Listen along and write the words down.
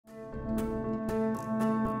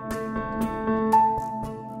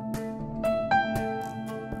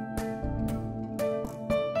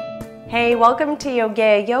Hey, welcome to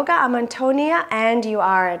Yoga Yoga. I'm Antonia and you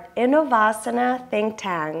are at Innovasana Think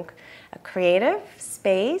Tank, a creative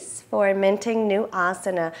space for minting new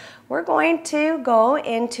asana. We're going to go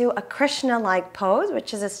into a Krishna-like pose,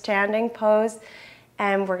 which is a standing pose,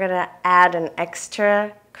 and we're going to add an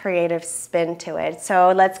extra creative spin to it.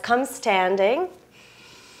 So let's come standing.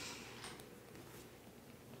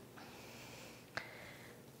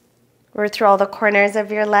 Root through all the corners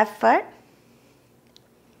of your left foot.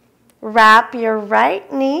 Wrap your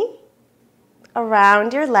right knee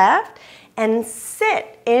around your left and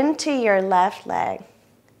sit into your left leg.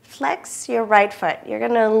 Flex your right foot. You're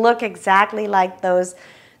going to look exactly like those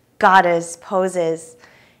goddess poses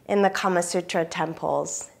in the Kama Sutra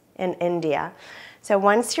temples in India. So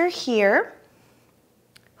once you're here,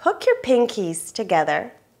 hook your pinkies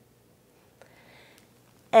together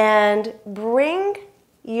and bring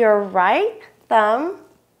your right thumb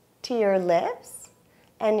to your lips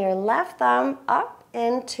and your left thumb up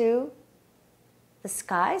into the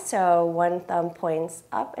sky. So one thumb points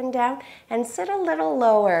up and down, and sit a little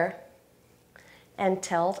lower and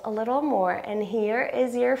tilt a little more. And here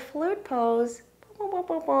is your flute pose. Boom, boom,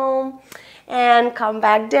 boom, boom. And come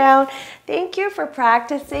back down. Thank you for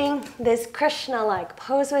practicing this Krishna-like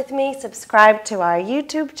pose with me. Subscribe to our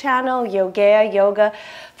YouTube channel, Yoga Yoga,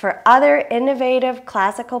 for other innovative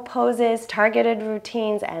classical poses, targeted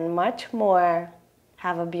routines, and much more.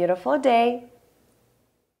 Have a beautiful day.